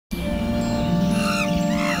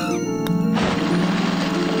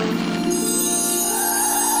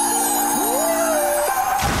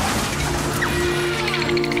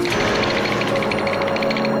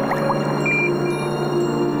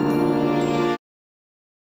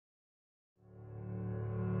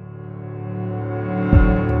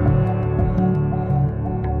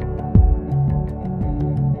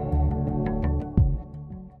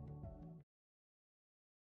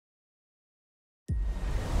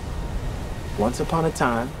Once upon a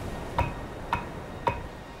time,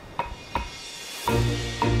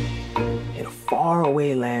 in a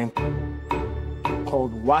faraway land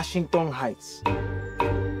called Washington Heights.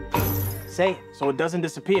 Say it so it doesn't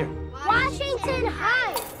disappear. Washington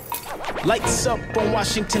Heights! Lights up on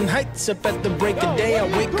Washington Heights, up at the break of day. I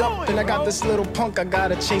wake up and I got this little punk I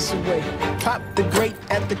gotta chase away. Pop the grate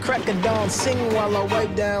at the crack of dawn, sing while I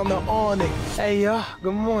wipe down the awning. Hey, y'all,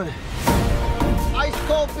 good morning. Ice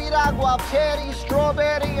cold piragua, cherry,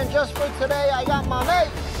 strawberry, and just for today, I got my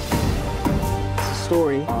mate. It's a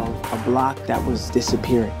story of a block that was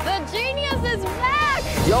disappearing. The genius is back!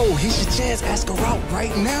 Yo, here's your chance. Ask her out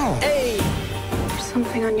right now. Hey! There's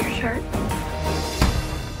something on your shirt.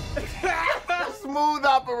 Smooth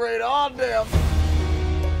operator, all damn.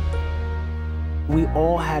 We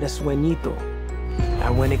all had a sueñito.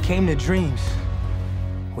 And when it came to dreams,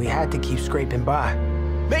 we had to keep scraping by.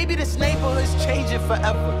 Maybe this neighborhood's changing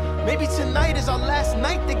forever. Maybe tonight is our last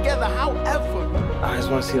night together, however. I just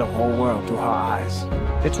want to see the whole world through her eyes.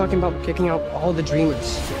 They're talking about kicking out all the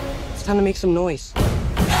dreamers. It's time to make some noise.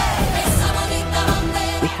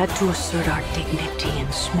 We had to assert our dignity in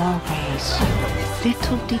small ways.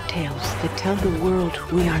 Little details that tell the world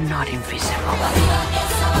we are not invisible.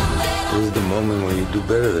 This is the moment when you do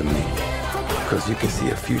better than me. Because you can see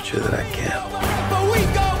a future that I can't. But we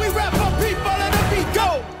go, we rap for people, and then we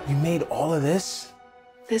go! You made all of this?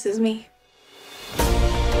 This is me.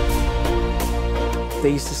 They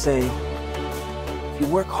used to say, if you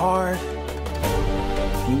work hard,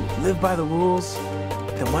 if you live by the rules,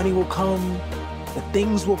 the money will come, the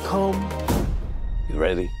things will come. You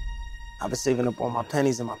ready? I've been saving up all my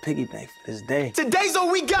pennies in my piggy bank for this day. Today's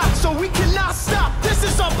all we got, so we cannot stop. This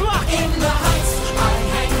is our block. In the heights, I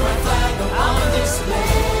hang my flag on display.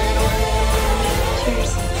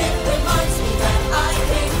 Cheers. It reminds me that I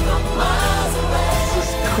came from miles away. This is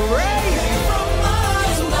crazy. From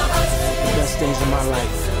miles to the heights. The best days of my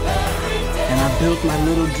life. And I built my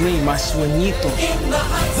little dream, my sueñito. In the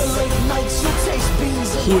heights, The late nights, you taste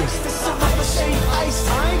beans and Here. rice. The summer, the shade ice.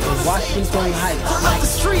 I ain't gonna Washington Heights. turn off the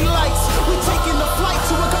street lights. We taking a flight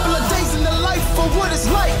to a couple of days in the life for what it's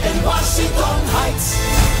like in Washington Heights.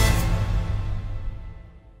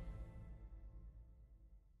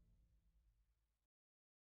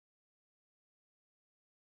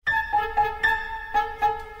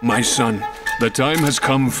 My son, the time has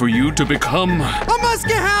come for you to become A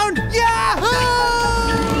Muskehound!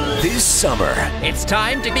 Yahoo! This summer, It's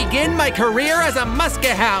time to begin my career as a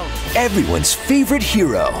Muskehound. everyone's favorite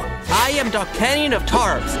hero I am Dogtanian of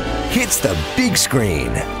Tarbs. hits the big screen.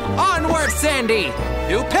 Onward, Sandy!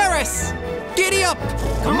 To Paris! Giddy up!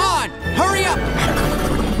 Come on, hurry up!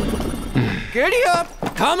 Giddy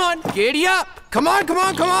up! Come on, giddy up! Come on, come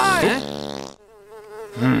on, come on!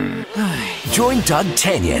 Join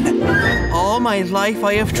Dogtanian All my life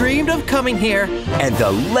I have dreamed of coming here. and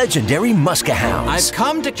the legendary Muskehounds I've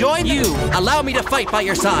come to join you. Allow me to fight by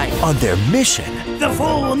your side. on their mission The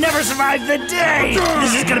fool will never survive the day!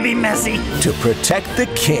 This is gonna be messy. to protect the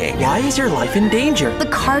king. Why is your life in danger? The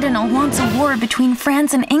Cardinal wants a war between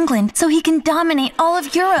France and England so he can dominate all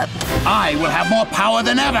of Europe. I will have more power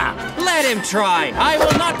than ever. Let him try. I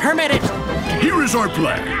will not permit it. Here is our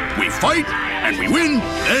plan. We fight, and we win,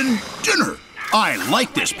 and dinner. I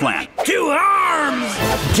like this plan. To arms!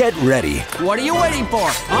 Get ready What are you waiting for?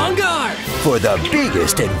 On guard! for the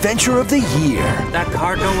biggest adventure of the year. That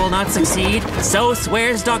Cardinal will not succeed. So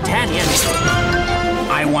swears Dogtanian.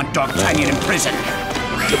 I want Dogtanian in prison.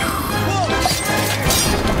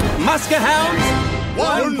 Muskehounds!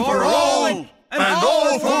 One for all, and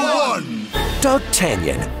all for one.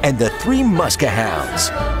 Dogtanian and the Three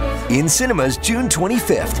Muskehounds. In cinemas June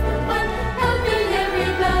 25th.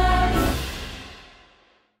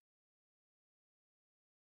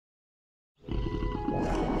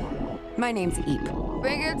 My name's Eep,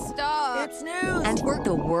 Bring it stuff. It's news. And we're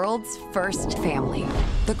the world's first family,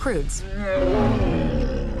 the Croods.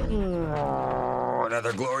 Oh,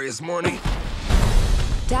 another glorious morning.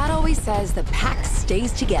 Dad always says the pack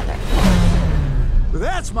stays together.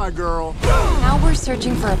 That's my girl. Now we're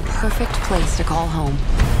searching for a perfect place to call home.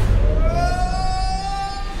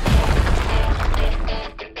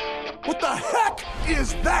 What the heck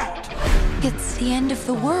is that? It's the end of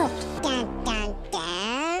the world.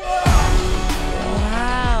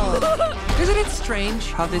 Wow. Isn't it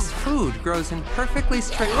strange how this food grows in perfectly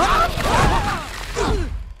straight...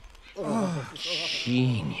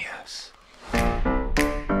 Genius. I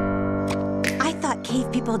thought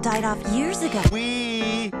cave people died off years ago.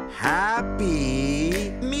 We happy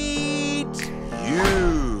meet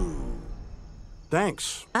you.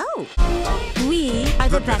 Thanks. Oh. We are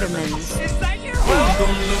the Bettermans. Is that your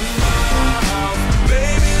home?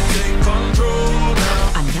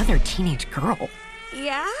 rather teenage girl.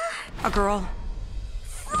 Yeah? A girl.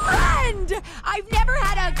 Friend! I've never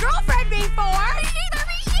had a girlfriend before! Me either!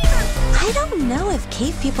 I don't know if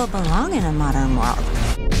cave people belong in a modern world.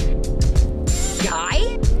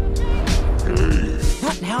 Guy?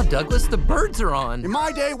 Not now, Douglas. The birds are on. In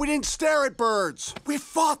my day, we didn't stare at birds. We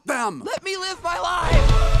fought them. Let me live my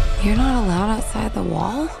life. You're not allowed outside the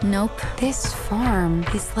wall? Nope. This farm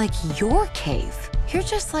is like your cave. You're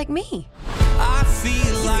just like me. I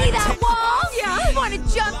feel like See that wall? Yeah. Want to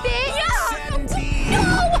jump in? Yeah.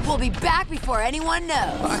 No! We'll be back before anyone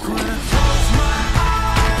knows.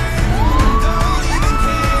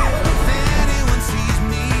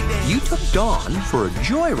 You took Dawn for a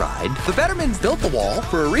joyride. The Bettermans built the wall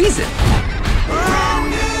for a reason.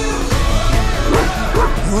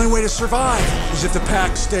 The only way to survive is if the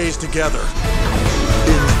pack stays together.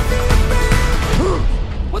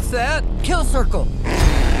 What's that? Kill circle.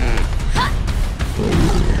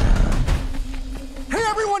 Hey,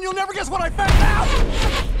 everyone, you'll never guess what I found out!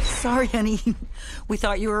 Sorry, honey. We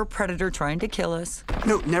thought you were a predator trying to kill us.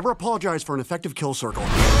 No, never apologize for an effective kill circle.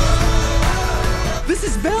 This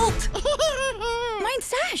is built! Mine's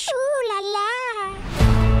Sash. Ooh la la.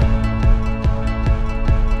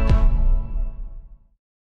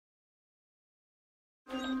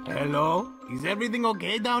 Hello? Is everything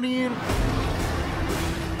okay down here?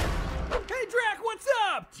 Hey, Drac, what's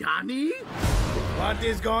up? Johnny? What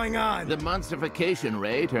is going on? The monstrification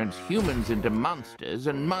ray turns humans into monsters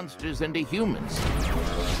and monsters into humans.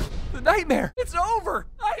 The nightmare! It's over!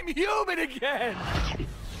 I'm human again!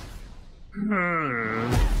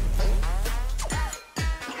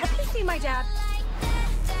 Let me see my dad.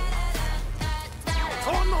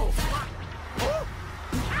 Oh no!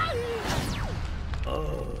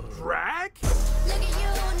 Drac? Look at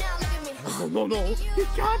you, now look at me. No, it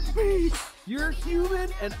can't be! You're human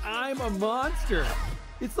and I'm a monster.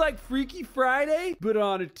 It's like Freaky Friday, but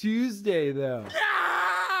on a Tuesday, though.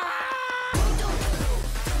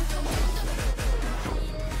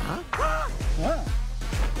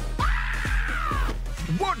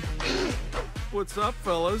 What? What's up,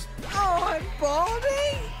 fellas? Oh, I'm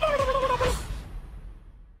balding!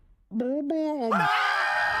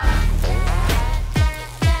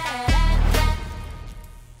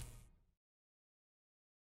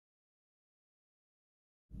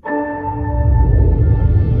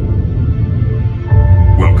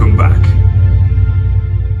 Welcome back.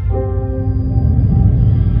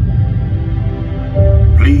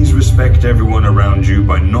 Please respect everyone around you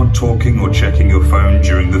by not talking or checking your phone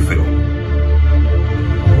during the film.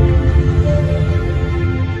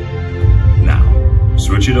 Now,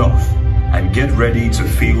 switch it off and get ready to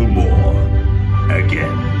feel more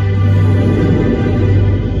again.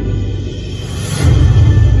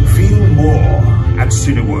 Feel more at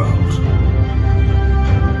Cineworld.